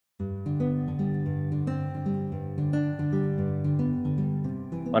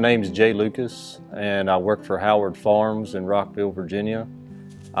My name is Jay Lucas, and I work for Howard Farms in Rockville, Virginia.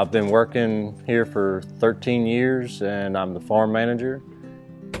 I've been working here for 13 years, and I'm the farm manager.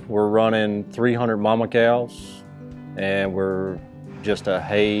 We're running 300 mama cows, and we're just a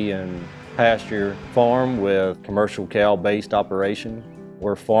hay and pasture farm with commercial cow-based operation.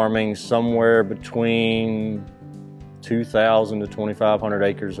 We're farming somewhere between 2,000 to 2,500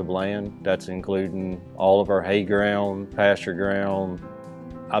 acres of land. That's including all of our hay ground, pasture ground.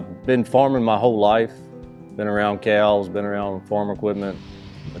 I've been farming my whole life, been around cows, been around farm equipment.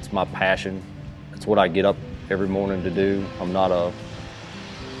 It's my passion. It's what I get up every morning to do. I'm not a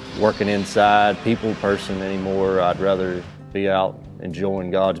working inside people person anymore. I'd rather be out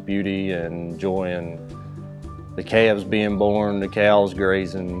enjoying God's beauty and enjoying the calves being born, the cows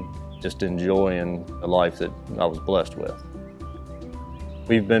grazing, just enjoying the life that I was blessed with.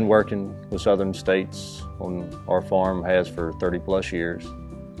 We've been working with Southern States on our farm, has for 30 plus years.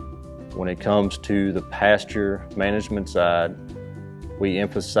 When it comes to the pasture management side, we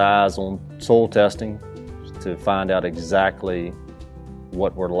emphasize on soil testing to find out exactly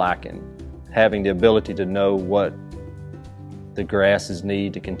what we're lacking. Having the ability to know what the grasses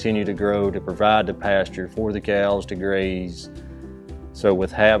need to continue to grow, to provide the pasture for the cows to graze. So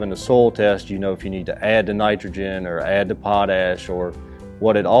with having a soil test, you know if you need to add the nitrogen or add the potash, or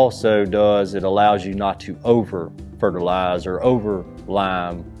what it also does, it allows you not to over-fertilize or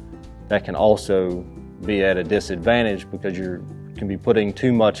over-lime. That can also be at a disadvantage because you can be putting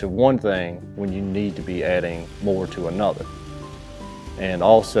too much of one thing when you need to be adding more to another. And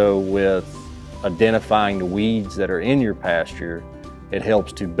also with identifying the weeds that are in your pasture, it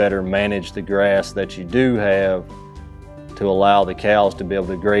helps to better manage the grass that you do have to allow the cows to be able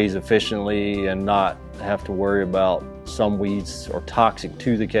to graze efficiently and not have to worry about some weeds are toxic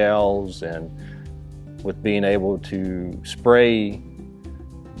to the cows. And with being able to spray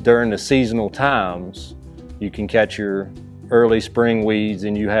during the seasonal times, you can catch your early spring weeds,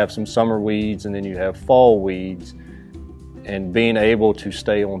 and you have some summer weeds, and then you have fall weeds. And being able to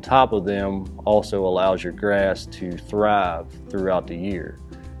stay on top of them also allows your grass to thrive throughout the year.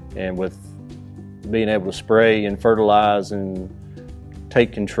 And with being able to spray and fertilize and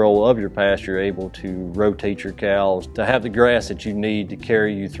take control of your pasture, you're able to rotate your cows to have the grass that you need to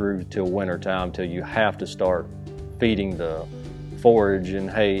carry you through till winter time, till you have to start feeding the forage and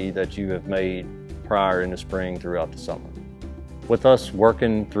hay that you have made prior in the spring throughout the summer. With us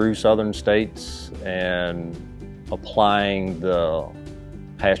working through Southern States and applying the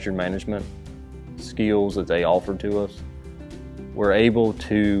pasture management skills that they offer to us, we're able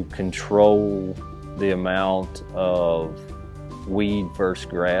to control the amount of weed versus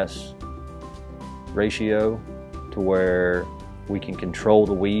grass ratio to where we can control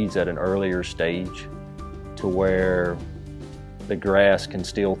the weeds at an earlier stage, to where the grass can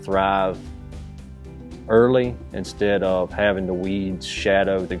still thrive early instead of having the weeds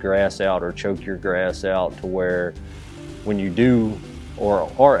shadow the grass out or choke your grass out, to where when you do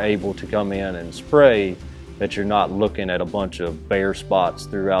or are able to come in and spray, that you're not looking at a bunch of bare spots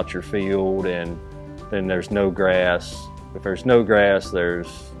throughout your field and then there's no grass. If there's no grass, there's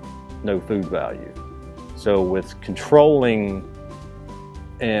no food value. So with controlling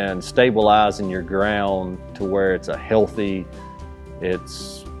and stabilizing your ground to where it's a healthy,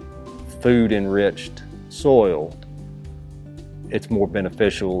 it's food-enriched soil, it's more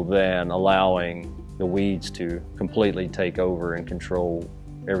beneficial than allowing the weeds to completely take over and control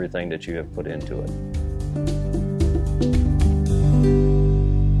everything that you have put into it.